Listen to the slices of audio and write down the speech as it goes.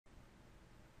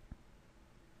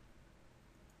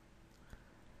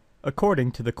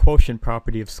According to the quotient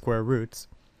property of square roots,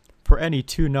 for any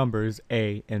two numbers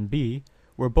a and b,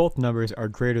 where both numbers are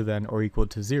greater than or equal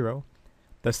to 0,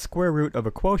 the square root of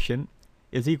a quotient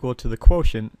is equal to the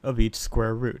quotient of each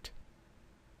square root.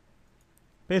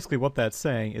 Basically what that's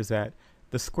saying is that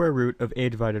the square root of a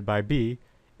divided by b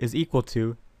is equal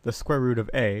to the square root of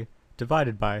a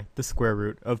divided by the square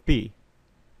root of b.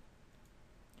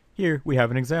 Here we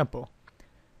have an example.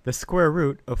 The square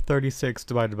root of 36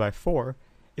 divided by 4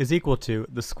 is equal to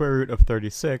the square root of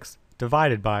 36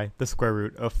 divided by the square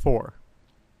root of 4.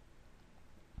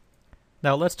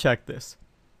 Now let's check this.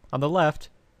 On the left,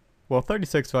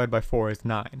 36 divided by 4 is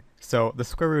 9, so the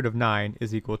square root of 9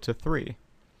 is equal to 3.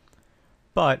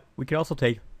 But we can also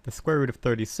take the square root of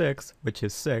 36, which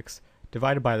is 6,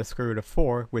 divided by the square root of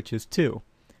 4, which is 2.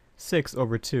 6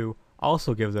 over 2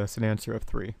 also gives us an answer of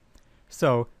 3.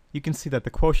 So you can see that the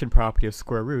quotient property of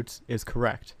square roots is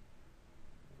correct.